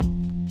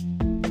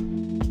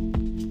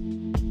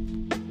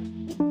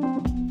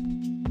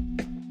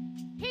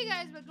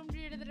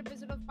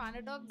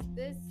Talks.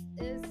 This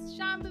is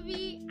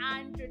Shambhavi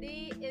and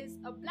today is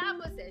a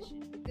blabber session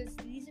because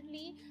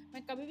recently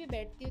मैं कभी भी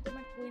बैठती हूँ तो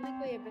मैं कोई ना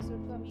कोई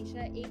एपिसोड को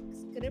हमेशा एक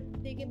स्क्रिप्ट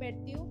दे के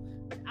बैठती हूँ,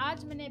 बट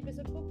आज मैंने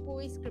एपिसोड को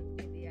कोई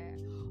स्क्रिप्ट नहीं दिया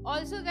है।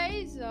 ऑल्सो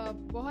गाइज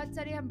बहुत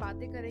सारी हम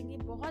बातें करेंगे,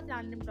 बहुत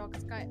रैंडम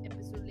टॉक्स का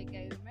एपिसोड लेके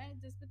आई हूँ मैं,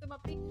 जिसमें तुम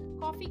अपनी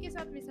कॉफी के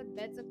साथ मेरे साथ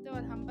बैठ सकते हो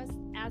और हम बस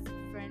एज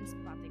फ्रेंड्स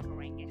बातें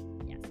करेंगे।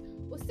 यस,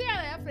 उससे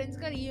याद आया फ्रेंड्स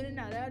का रियूनियन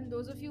आ रहा है, and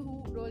those of you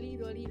who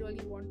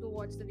really want to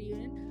watch the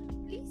reunion,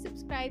 please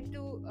subscribe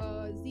to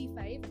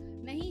Z5।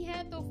 नहीं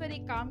है तो फिर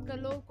एक काम कर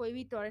लो, कोई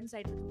भी टॉरेंट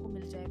साइट पे तुमको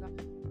मिल जाएगा।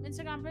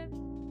 इंस्टाग्राम पे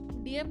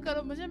डीएम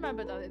करो मुझे, मैं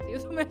बता देती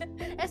हूँ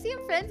तुम्हें, ऐसे ही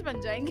हम फ्रेंड्स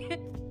बन जाएंगे।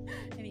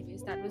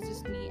 Anyways, that was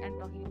just me and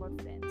talking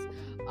about friends.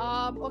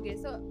 Okay,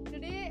 so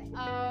today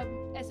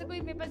ऐसा कोई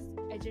मेरे पास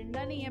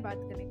एजेंडा नहीं है बात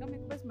करने का,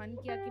 मेरे को बस मन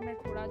किया कि मैं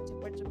थोड़ा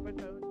चप्पड़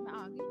करूँ, तो मैं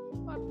आ गई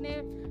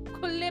अपने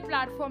खुले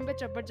प्लेटफॉर्म पे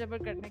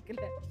चप्पड़ करने के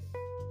लिए।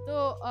 तो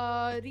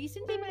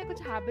रिसेंटली मैंने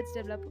कुछ हैबिट्स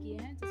डेवलप किए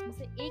हैं, जिसमें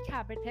से एक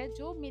हैबिट है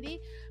जो मेरी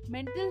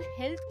मेंटल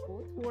हेल्थ को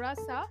थोड़ा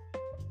सा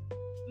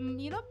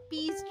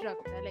पीस्ड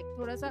रखता है, लाइक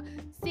थोड़ा सा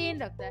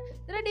सेन रखता है।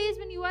 There are days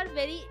when you are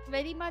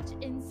very much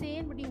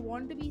insane but you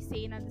want to be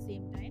Sen at the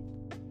same time.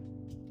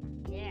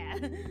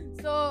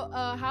 So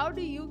how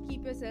do you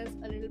keep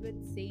yourself a little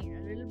bit sane,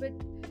 a little bit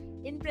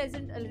in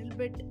present, a little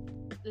bit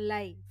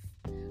live?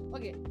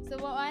 Okay, so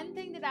one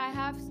thing that I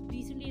have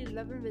recently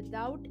developed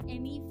without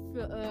any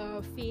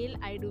fail,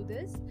 I do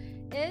this,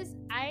 is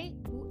I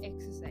do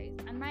exercise,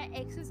 and my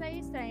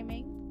exercise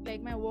timing,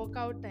 like my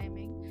workout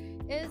timing,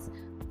 is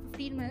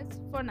 15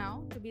 minutes for now,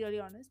 to be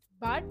really honest,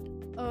 but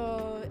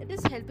it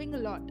is helping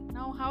a lot.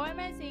 Now how am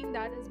I saying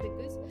that is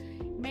because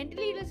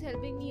mentally it is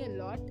helping me a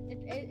lot.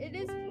 It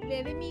is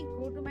letting me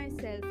go to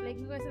myself, like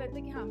मुझे ऐसा लगता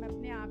है कि हाँ मैं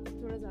अपने आप से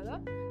थोड़ा ज़्यादा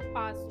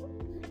पास हूँ,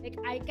 like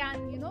I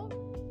can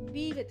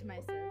be with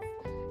myself.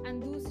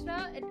 And दूसरा,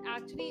 it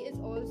actually is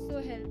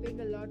also helping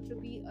a lot to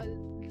be a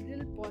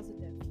little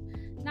positive.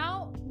 Now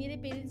मेरे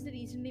parents ने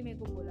recently मेरे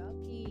को बोला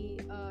कि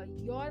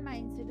your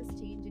mindset is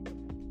changing a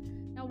bit.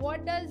 Now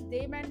what does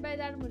they meant by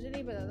that मुझे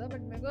नहीं पता था,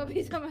 but मेरे को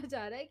अभी समझ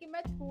आ रहा है कि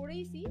मैं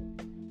थोड़ी सी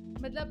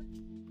मतलब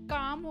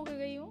काम हो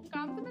गई हूँ।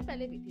 काम तो मैं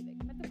पहले भी थी, like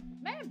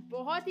मैं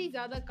बहुत ही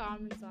ज़्यादा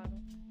काम इंसान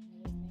हूँ,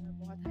 मैं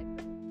बहुत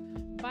हाइपर हूँ,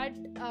 बट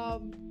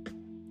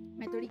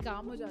मैं थोड़ी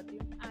काम हो जाती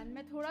हूँ एंड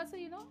मैं थोड़ा सा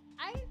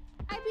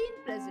I be in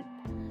present.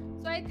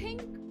 So I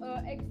think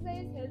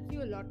exercise helps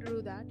you a lot to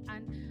do that,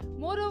 and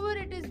moreover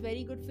it is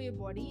very good for your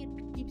body, it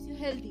keeps you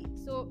healthy,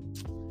 so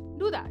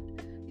do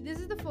that. This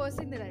is the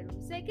first thing that I do.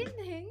 Second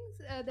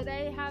things that I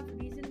have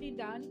recently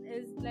done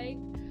is like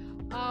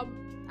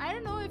I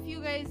don't know if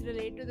you guys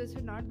relate to this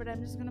or not, but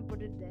I'm just gonna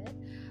put it there.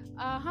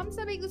 हम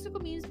सब एक दूसरे को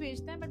memes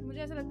भेजते हैं, but मुझे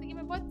ऐसा लगता है कि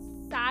मैं बहुत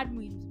सैड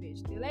मीम्स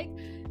भेजती हूँ, like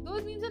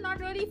those memes are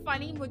not really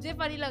funny, मुझे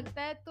फनी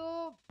लगता है तो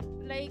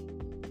लाइक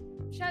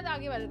शायद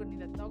आगे वाले को नहीं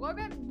लगता होगा।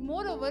 अगर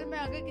मोर ओवर मैं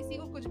अगर किसी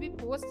को कुछ भी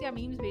पोस्ट या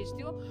मीम्स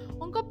भेजती हूँ,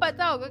 उनको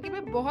पता होगा कि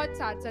मैं बहुत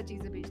साथ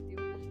चीज़ें भेजती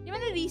हूँ। ये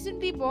मैंने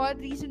रिसेंटली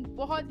बहुत रिसेंट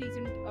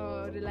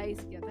रियलाइज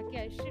किया था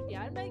कि शिट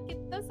यार मैं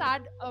कितना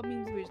सैड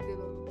मीम्स भेजती हूँ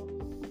लोगों को।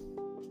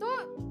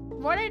 तो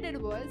what I did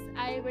was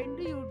I went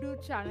to YouTube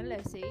channel,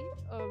 ऐसे ही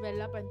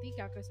वेलापंथी,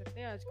 क्या कर सकते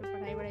हैं आजकल,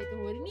 पढ़ाई तो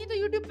हो रही नहीं है तो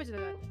यूट्यूब पे चला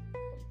जाता है।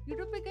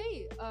 यूट्यूब पे गई,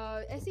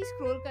 ऐसे ही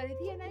स्क्रॉल कर रही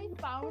थी and I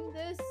found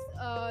this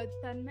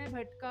Tanmay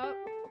Bhatt का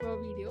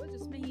video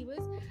जिसमें he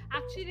was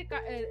actually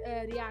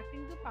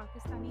reacting to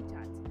Pakistani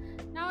chats.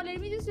 Now let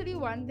me just tell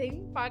you one thing,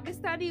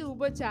 Pakistani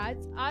Uber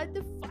chats are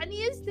the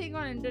funniest thing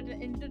on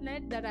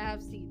internet that I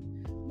have seen.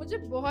 मुझे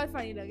बहुत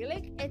funny लगे,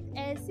 like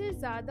ऐसे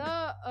ज़्यादा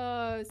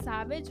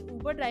savage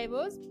Uber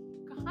drivers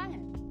कहाँ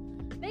हैं,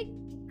 like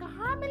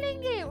कहाँ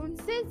मिलेंगे,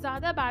 उनसे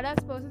ज़्यादा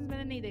badass persons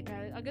मैंने नहीं देखा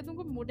है। अगर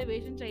तुमको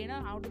motivation चाहिए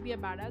ना how to be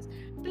a badass,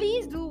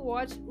 please do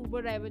watch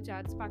Uber driver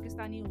chats,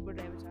 Pakistani Uber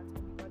driver chats.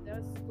 They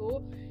are so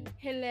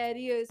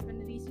hilarious.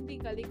 मैंने recently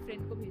कल एक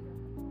friend को भेजा,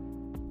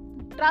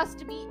 trust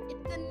me,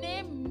 इतने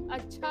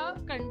अच्छा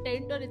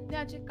content और इतने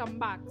अच्छे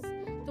comebacks,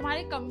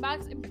 तुम्हारे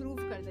comebacks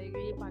improve कर देंगे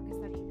ये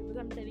Pakistani YouTubers.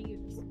 I'm telling you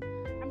this,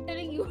 I'm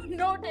telling you,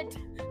 note it,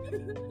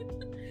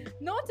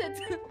 note it.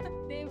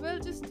 They will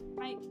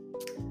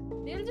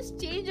just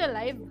change your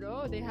life, bro.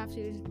 They have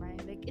changed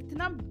mine. Like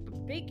इतना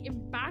big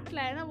impact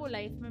लाया ना वो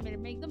life में मेरे,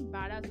 मैं एकदम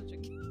badass हो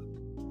चुकी हूँ।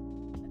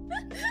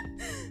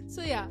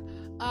 So yeah,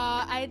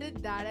 I did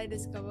that. I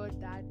discovered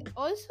that.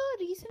 Also,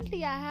 recently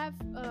I have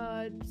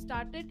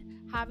started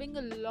having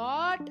a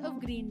lot of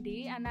green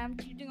tea and I'm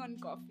cheating on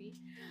coffee.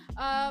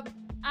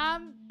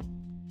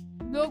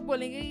 लोग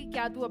बोलेंगे कि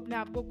क्या तू अपने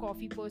आप को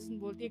कॉफ़ी पर्सन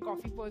बोलती है,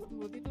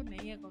 तो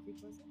नहीं है coffee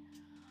person.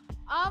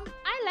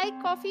 I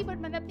like coffee, but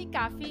मैंने अपनी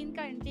कैफीन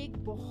का इंटेक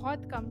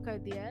बहुत कम कर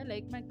दिया है,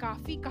 लाइक मैं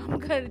काफ़ी कम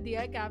कर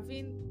दिया है,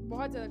 कैफीन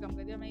बहुत ज़्यादा कम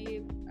कर दिया, मैं ये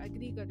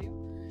एग्री कर रही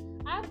हूँ।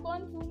 I have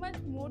gone too much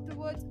more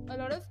towards a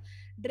lot of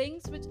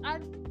drinks which are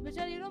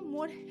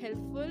more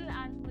helpful,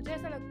 and मुझे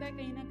ऐसा लगता है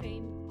कहीं ना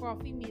कहीं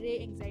कॉफ़ी मेरे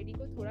एंग्जाइटी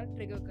को थोड़ा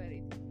ट्रिगर कर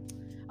रही थी।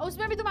 और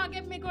उसमें भी तुम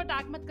आके मेरे को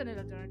अटैक मत करने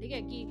लग जाना, ठीक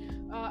है, कि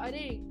अरे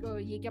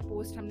ये क्या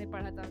पोस्ट हमने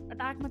पढ़ा था,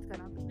 अटैक मत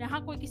करना।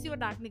 यहाँ कोई किसी को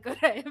अटैक नहीं कर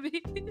रहा है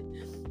अभी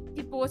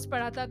कि पोस्ट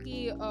पढ़ा था कि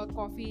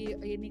कॉफी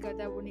ये नहीं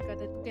करता है, वो नहीं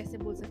करता है, तू कैसे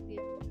बोल सकती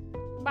है।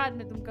 बाद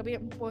में तुम कभी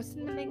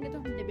पर्सन मिलेंगे तो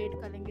हम डिबेट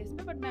कर लेंगे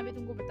इसमें, बट मैं अभी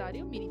तुमको बता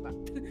रही हूँ मेरी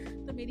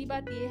बात तो मेरी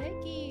बात ये है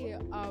कि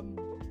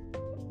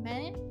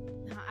मैं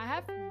I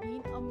have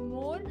been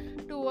more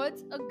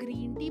towards a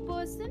green tea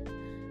person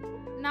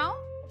now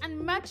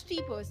and much tea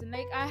person.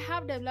 Like I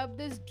have developed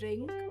this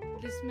drink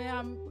जिसमें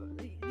हम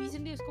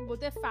रिसेंटली उसको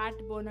बोलते हैं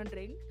फैट बर्नर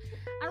ड्रिंक,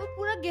 एंड वो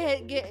पूरा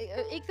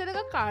एक तरह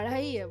का काढ़ा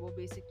ही है वो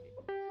बेसिकली।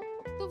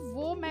 तो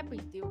वो मैं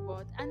पीती हूँ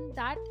बहुत, and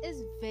that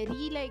is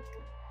very like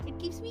it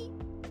keeps me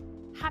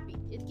happy,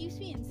 it keeps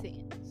me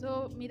insane. सो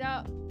मेरा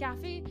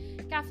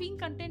कैफीन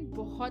कंटेंट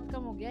बहुत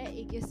कम हो गया है,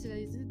 एक इस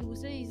रीजन से।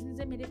 दूसरे रीजन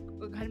से मेरे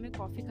घर में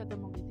कॉफ़ी ख़त्म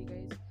हो गई थी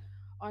गाइस,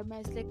 और मैं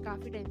इसलिए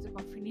काफ़ी टाइम से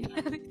कॉफ़ी नहीं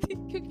ला रही थी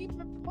क्योंकि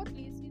मैं बहुत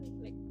लेज़ी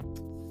हूँ। लाइक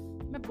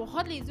मैं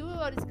बहुत लेज़ी हूँ,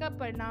 और इसका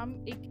परिणाम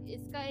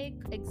इसका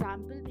एक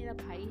एग्जाम्पल मेरा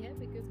भाई है,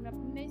 बिकॉज मैं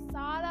अपने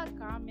सारा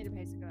काम मेरे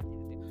भाई से कराती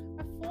रहती हूँ।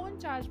 मैं फ़ोन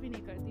चार्ज भी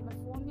नहीं करती, मैं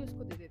फ़ोन भी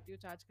उसको दे देती हूँ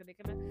चार्ज करने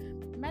के लिए।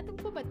 मैं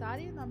तुमको बता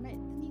रही हूँ ना, मैं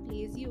इतनी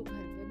लेज़ी हूँ घर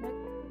पे, मैं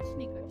कुछ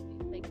नहीं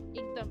करती, लाइक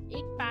एकदम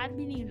एक पैर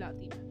भी नहीं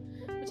हिलाती मैं।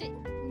 मुझे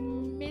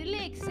मेरे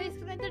लिए एक्सरसाइज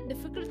करना इतना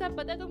डिफिकल्ट था,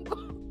 पता है तुमको?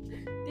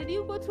 Did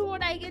you go through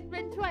what I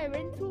went through? I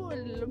went through a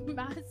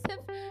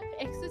massive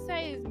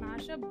exercise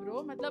mashup,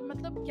 bro.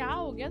 मतलब क्या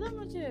हो गया था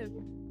मुझे?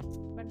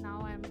 But now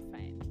I'm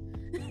fine.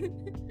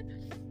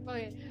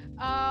 Okay.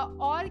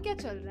 और क्या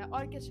चल रहा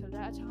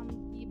है? अच्छा, हम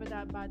ये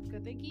बात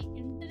करते हैं कि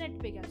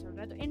इंटरनेट पे क्या चल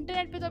रहा है। तो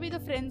इंटरनेट पे तो अभी तो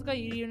फ्रेंड्स का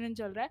रियूनियन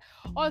चल रहा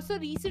है। ऑल्सो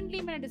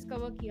रिसेंटली मैंने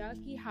डिस्कवर किया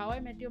कि how I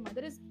met your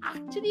mother is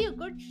actually a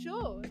good show.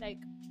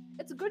 Like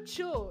it's good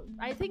show.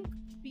 I think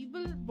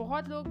people,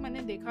 बहुत लोग,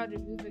 मैंने देखा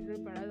रिव्यूज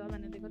वगैरह पढ़ा था,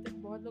 मैंने देखा तो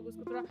बहुत लोग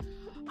उसको थोड़ा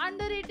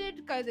अंडररेटेड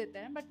कर देते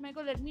हैं, बट मेरे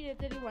को let me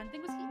tell you one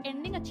thing, उसकी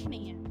एंडिंग अच्छी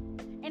नहीं है।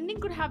 Ending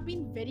could have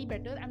been very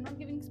better. I'm not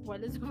giving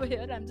spoilers over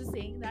here. I'm just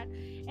saying that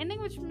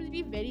ending which will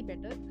be very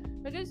better,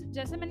 because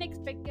जैसे मैंने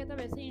expect किया था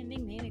वैसे ही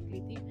ending नहीं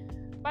निकली थी,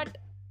 but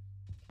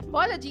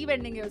बहुत अजीब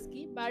ending है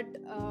उसकी। But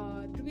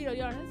to be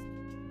really honest,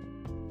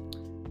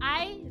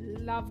 I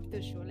loved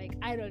the show. Like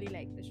I really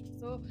liked the show.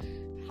 So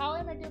How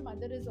I Met Your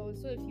Mother is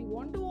also, if you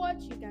want to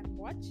watch, you can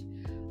watch.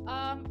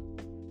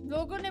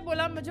 लोगों ने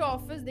बोला मुझे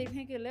office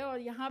देखने के लिए, और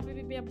यहाँ पे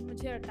भी अब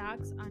मुझे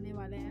अटैक्स आने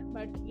वाले हैं,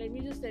 but let me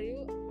just tell you,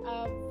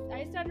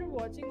 I started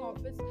watching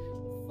Office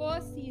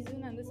first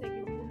season and the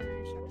second season and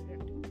I shut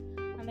it.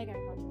 I'm like,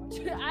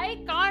 I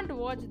can't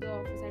watch The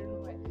Office, I don't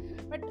know why,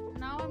 but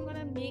now I'm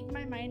gonna make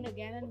my mind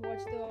again and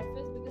watch The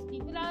Office, because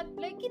people are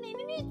like कि नहीं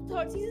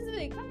third season से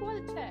देखना बहुत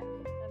अच्छा है,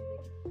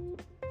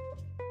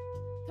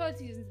 third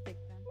season से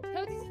देखते हैं,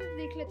 थर्ड सीजन से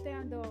देख लेते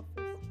हैं The Office,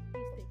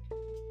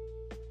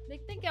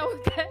 देखते हैं क्या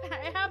होता है।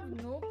 आई हैव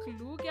नो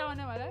क्लू क्या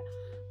होने वाला है,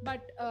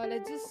 बट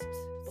लेट्स जस्ट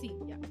सी।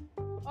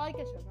 और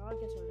क्या चल रहा है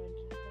इंटरनेट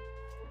पे।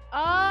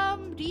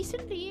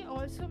 रिसेंटली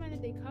ऑल्सो मैंने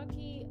देखा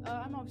कि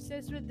I am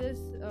obsessed with this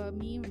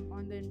meme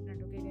on the internet.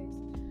 Okay guys,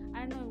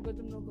 I don't know अगर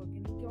तुम लोग हो कि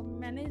नहीं, क्यों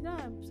मैंने ना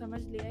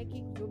समझ लिया है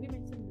कि जो भी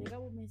मेरे से मिलेगा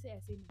वो मेरे से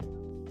ऐसे ही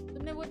मिलेगा।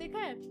 तुमने वो देखा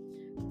है,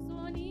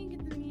 सोनी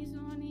कितनी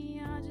सोनी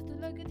आज तो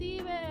लगती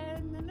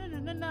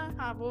है ना,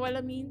 हाँ वो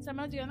वाला मीम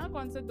समझ गया ना,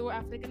 कौन से दो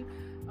अफ्रीकन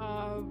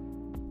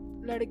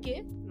लड़के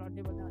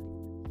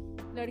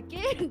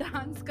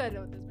डांस कर रहे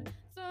होते उसमें,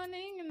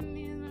 सोने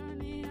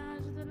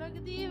आज तो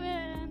लगती है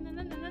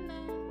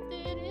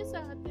तेरे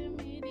साथ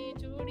मेरी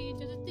जोड़ी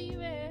जचती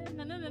है।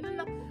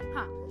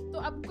 हाँ, तो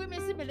अब कोई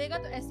मेरे से मिलेगा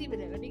तो ऐसे ही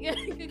मिलेगा, ठीक है?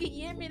 क्योंकि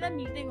ये मेरा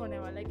मीटिंग होने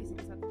वाला है किसी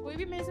के साथ, कोई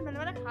भी मेरे से मिलने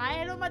वाला है, हाय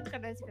हेलो मत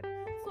करना, ऐसे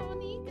करना,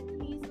 सोनी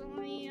कितनी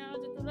सोनी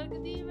आज तो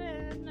लगती है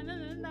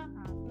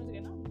हाँ, समझ गए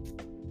ना,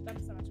 तब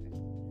समझ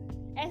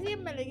गए, ऐसे ही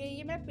मिलेंगे।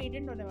 ये मेरा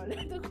पेटेंट होने वाला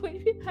है, तो कोई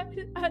भी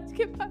आज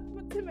के बाद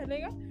मुझसे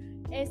मिलेगा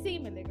ऐसे ही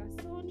मिलेगा,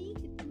 सोनी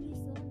कितनी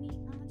सोनी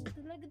आज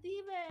तो लगती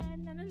है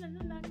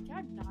ना। क्या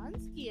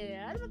डांस किया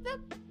यार, मतलब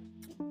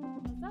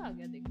मजा आ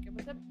गया देख के।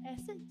 मतलब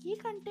ऐसे ये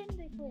कंटेंट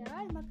देखो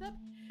यार, मतलब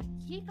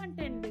ये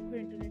कंटेंट देखो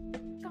इंटरनेट पे,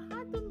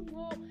 कहाँ तुम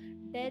वो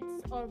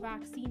डेथ्स और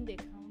वैक्सीन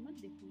देख रहा हो,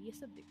 मत देखो ये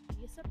सब,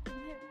 देखो ये सब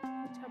तुम्हें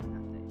अच्छा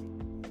बनाता है,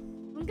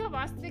 उनका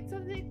वास्तविकता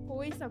से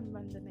कोई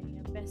संबंध नहीं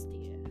है, बेस्ट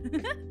ही है।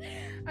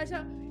 अच्छा,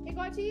 एक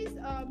और चीज,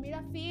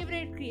 मेरा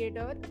favourite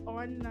creator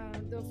on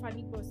the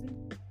funny person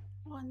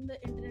on the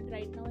internet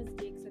right now is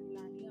Jake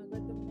Satlani. अगर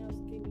तुमने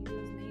उसके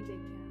वीडियोस नहीं देखे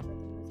हैं, अगर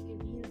तुमने उसके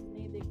रील्स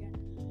नहीं देखे हैं,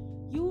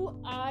 you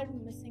are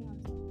missing on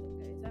something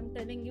guys, I am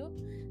telling you,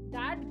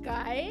 that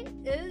guy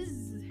is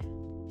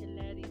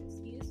hilarious,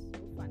 he is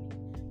so funny.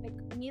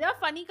 Like मेरा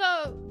फनी का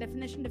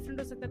डेफिनेशन डिफरेंट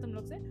हो सकता है तुम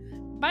लोग से,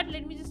 but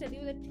let me just tell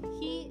you that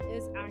he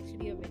is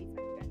actually a very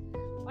funny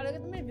guy. और अगर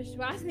तुम्हें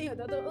विश्वास नहीं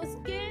होता तो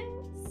उसके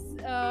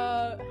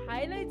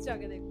हाइलाइट्स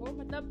जाके देखो,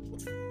 मतलब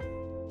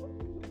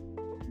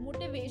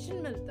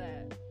मोटिवेशन मिलता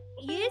है।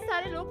 ये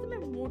सारे लोग तुम्हें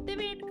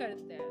मोटिवेट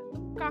करते हैं,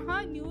 तुम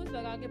कहाँ न्यूज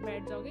लगा के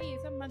बैठ जाओगे, ये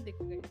सब मत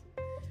देखो गाइस।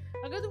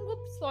 अगर तुमको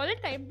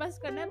सॉलिड टाइम पास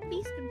करना है,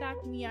 please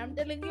contact me, I am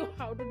telling you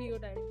how to do your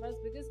time pass,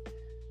 because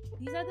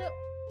these are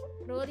the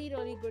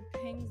really good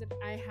things that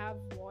I have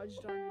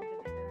watched on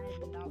internet and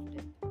I loved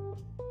it.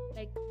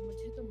 Like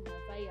मुझे तो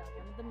मजा ही आ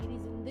गया, मतलब मेरी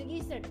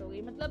जिंदगी set हो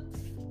गई, मतलब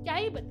क्या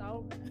ही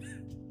बताऊं मैं।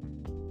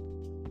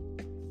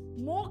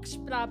 मोक्ष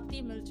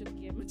प्राप्ति मिल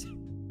चुकी है मुझे।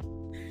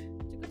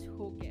 कुछ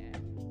हो गया है,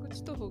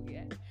 कुछ तो हो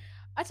गया है।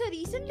 अच्छा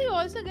रिसेंटली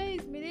ऑल्सो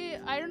गाइस, मेरे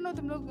आई डोंट नो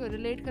तुम लोग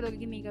रिलेट करोगे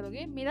कि नहीं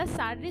करोगे, मेरा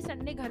सैटरडे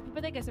संडे घर पे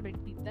पता है कैसे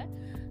बीतता है?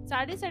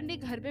 सैटरडे संडे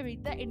घर पे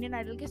बीतता है इंडियन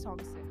आइडल के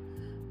सॉन्ग से।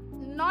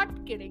 नॉट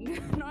किडिंग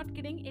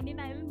इंडियन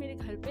आइडल मेरे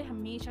घर पे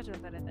हमेशा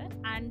चलता रहता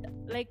है and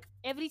like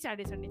every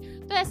Saturday Sunday.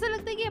 तो ऐसा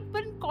लगता है कि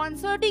अपन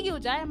कॉन्सर्ट ही क्यों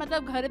जाए,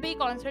 मतलब घर पे ही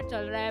कॉन्सर्ट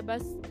चल रहा है,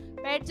 बस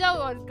बैठ जाओ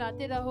और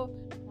गाते रहो।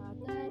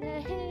 गाता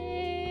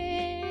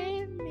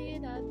रहे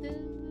मेरा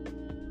दिल,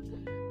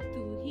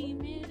 तू ही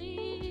मेरी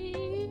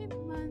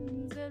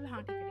मंजिल।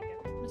 हाँ ठीक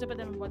है, मुझे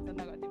पता है मैं बहुत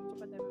गंदा गाती हूँ,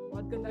 मुझे पता है मैं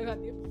बहुत गंदा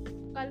गाती हूँ।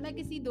 कल मैं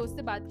किसी दोस्त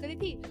से बात करी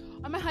थी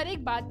और मैं हर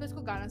एक बात पे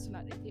उसको गाना सुना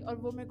रही थी और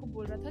वो मेरे को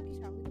बोल रहा था कि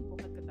शाम को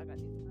बहुत गंदा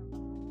गाती थी।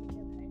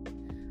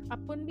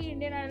 अपन भी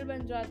इंडियन आइडल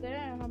बन जाते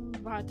हैं, हम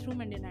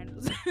bathroom Indian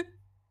idols.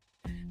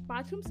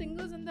 Bathroom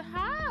singers in the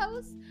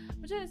house.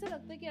 मुझे ऐसा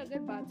लगता है कि अगर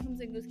बाथरूम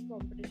सिंगर्स की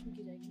कंपटीशन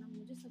की जाएगी ना,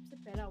 मुझे सबसे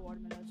पहला अवार्ड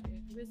मिलना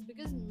चाहिए,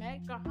 बिकॉज मैं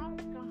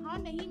कहाँ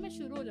नहीं मैं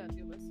शुरू हो जाती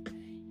हूँ। बस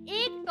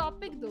एक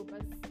टॉपिक दो,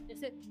 बस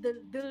जैसे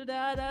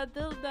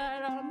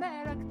दिलदारा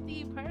मैं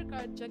रखती भर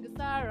का जग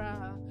सारा,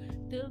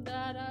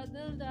 दिलदारा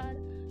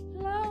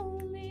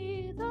love me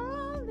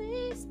lonely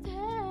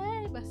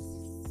stay, बस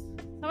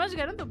समझ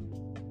गए ना तुम?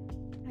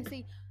 ऐसे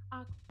ही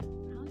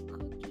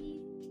आँखों की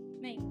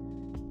नहीं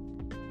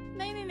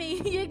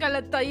ये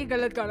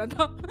गलत गाना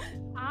था।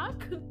 आँख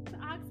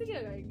से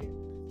क्या गाएंगे?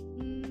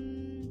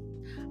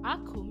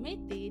 आँखों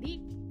में तेरी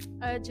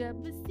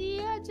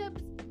अजब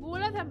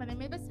बोला था मैंने,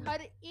 मैं बस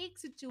हर एक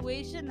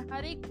सिचुएशन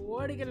हर एक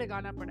वर्ड के लिए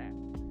गाना पड़ा है।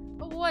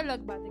 और वो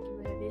अलग बात है कि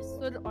मेरे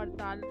सुर और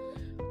ताल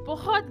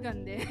बहुत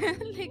गंदे हैं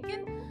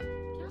लेकिन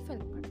क्या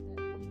फर्क पड़ता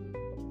है,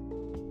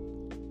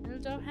 मिल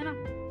जाओ, है ना?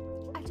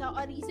 अच्छा,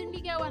 और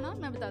रिसेंटली क्या हुआ ना,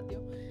 मैं बताती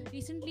हूँ।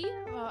 रिसेंटली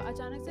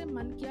अचानक से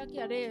मन किया कि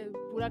अरे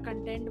पूरा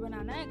कंटेंट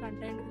बनाना है,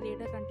 कंटेंट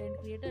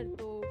क्रिएटर,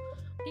 तो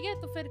ठीक है,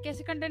 तो फिर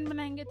कैसे कंटेंट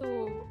बनाएंगे? तो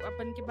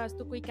अपन के पास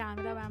तो कोई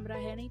कैमरा वैमरा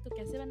है नहीं, तो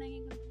कैसे बनाएंगे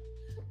कंटेंट?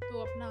 तो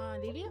अपना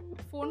ले लिया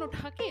फ़ोन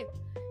उठा के,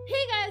 hey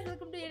guys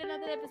welcome to yet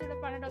another episode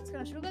of Panda talks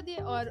करना शुरू कर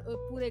दिया। और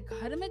पूरे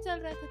घर में चल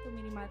रहे थे, तो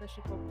मेरी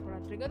माताश्री को थोड़ा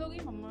ट्रिगर हो गई।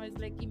 मम्मा इज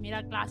लाइक कि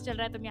मेरा क्लास चल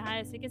रहा है, तुम यहाँ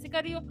ऐसे कैसे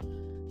कर रही हो?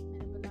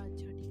 मैंने बोला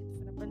अच्छा ठीक है। तो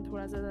फिर अपन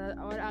थोड़ा सा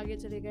और आगे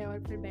चले गए और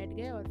फिर बैठ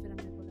गए और फिर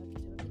हमने बोला कि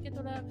चलो ठीक है,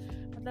 थोड़ा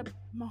मतलब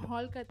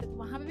माहौल करते। तो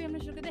वहाँ पे भी हमने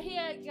शुरू कर दिया,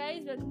 hey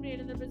guys welcome to yet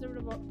another episode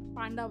of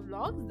Panda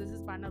vlogs, this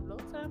is Panda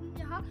vlogs. और हम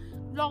यहाँ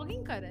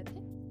व्लॉगिंग कर रहे थे।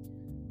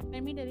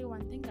 Late me tell you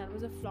one thing, that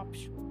was a flop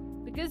show,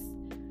 because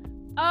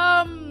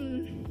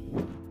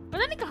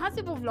पता नहीं कहाँ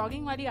से वो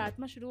व्लॉगिंग वाली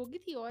आत्मा शुरू हो गई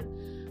थी और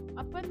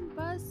अपन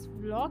बस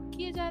व्लॉग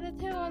किए जा रहे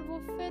थे और वो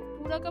फिर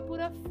पूरा का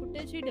पूरा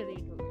फुटेज ही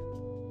डिलीट हो गया।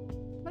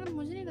 मतलब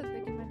मुझे नहीं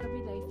लगता कि मैं कभी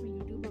लाइफ में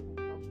यूट्यूबर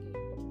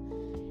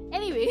बनूंगा।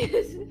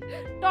 एनीवेज,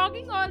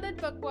 टॉकिंग ऑल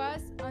दैट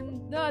बकवास, on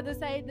the other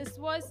side this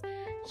was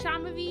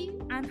Shambhavi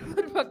and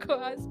her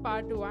बकवास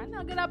पार्ट 1।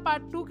 अगर आप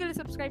पार्ट 2 के लिए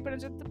सब्सक्राइब करना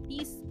चाहते हो तो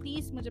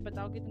प्लीज मुझे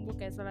बताओ कि तुमको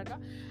कैसा लगा।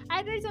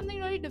 I did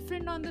something very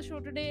different on the show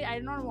today. I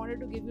did not wanted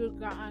to give you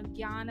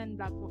ज्ञान एंड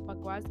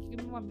बकवास, क्योंकि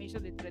मैं हमेशा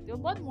देती रहती हूँ,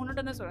 बहुत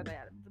मोनोटोनस हो रहा था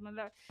यार,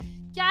 मतलब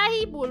क्या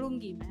ही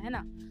बोलूँगी मैं, है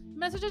ना?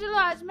 मैं सोचा चलो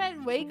आज मैं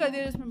वही कर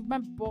दे, जिसमें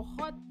मैं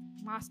बहुत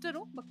मास्टर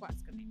हूँ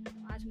बकवास करने में।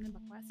 तो आज हमने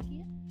बकवास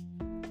किया,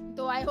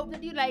 तो I hope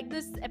that you like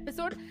this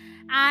episode.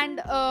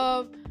 And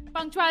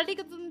punctuality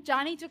का तुम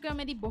जान ही चुके हो,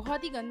 मेरी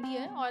बहुत ही गंदी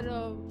है। और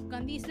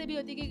गंदी इसलिए भी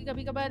होती है कि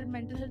कभी कभार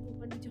मेंटल हेल्थ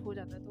ऊपर नीचे हो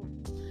जाता है, तो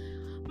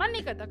मन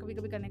नहीं करता कभी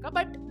कभी करने का।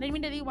 But let me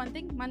tell you one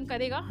thing, मन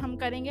करेगा, हम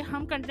करेंगे,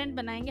 हम कंटेंट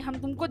बनाएंगे, हम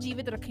तुमको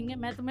जीवित रखेंगे,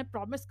 मैं तुम्हें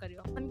प्रॉमिस कर रही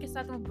हूँ। अपन के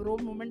साथ वो ब्रो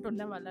मोमेंट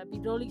होने वाला है, be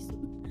really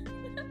soon.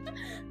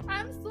 I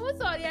am so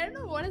sorry, I don't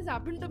know what has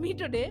happened to me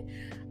today.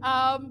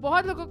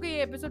 बहुत लोगों को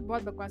ये एपिसोड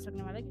बहुत बकवास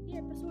लगने वाला है, क्योंकि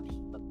एपिसोड ही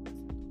बकवास है।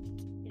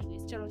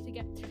 एनीवेज चलो ठीक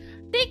है,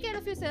 take care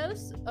of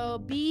yourselves,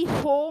 B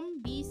home,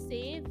 be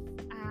safe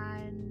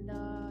and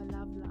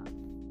love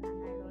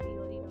and I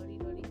really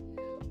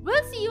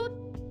will see you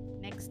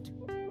next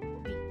week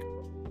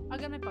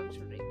अगर मैं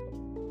पंक्चुअल रही तो।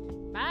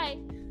 बाय।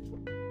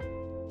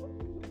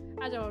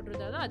 आ जाओ ऑर्डर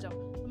दादा, आ जाओ,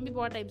 तुम भी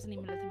बहुत टाइम से नहीं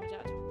मिले थे मुझे,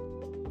 आ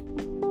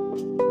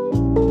जाओ।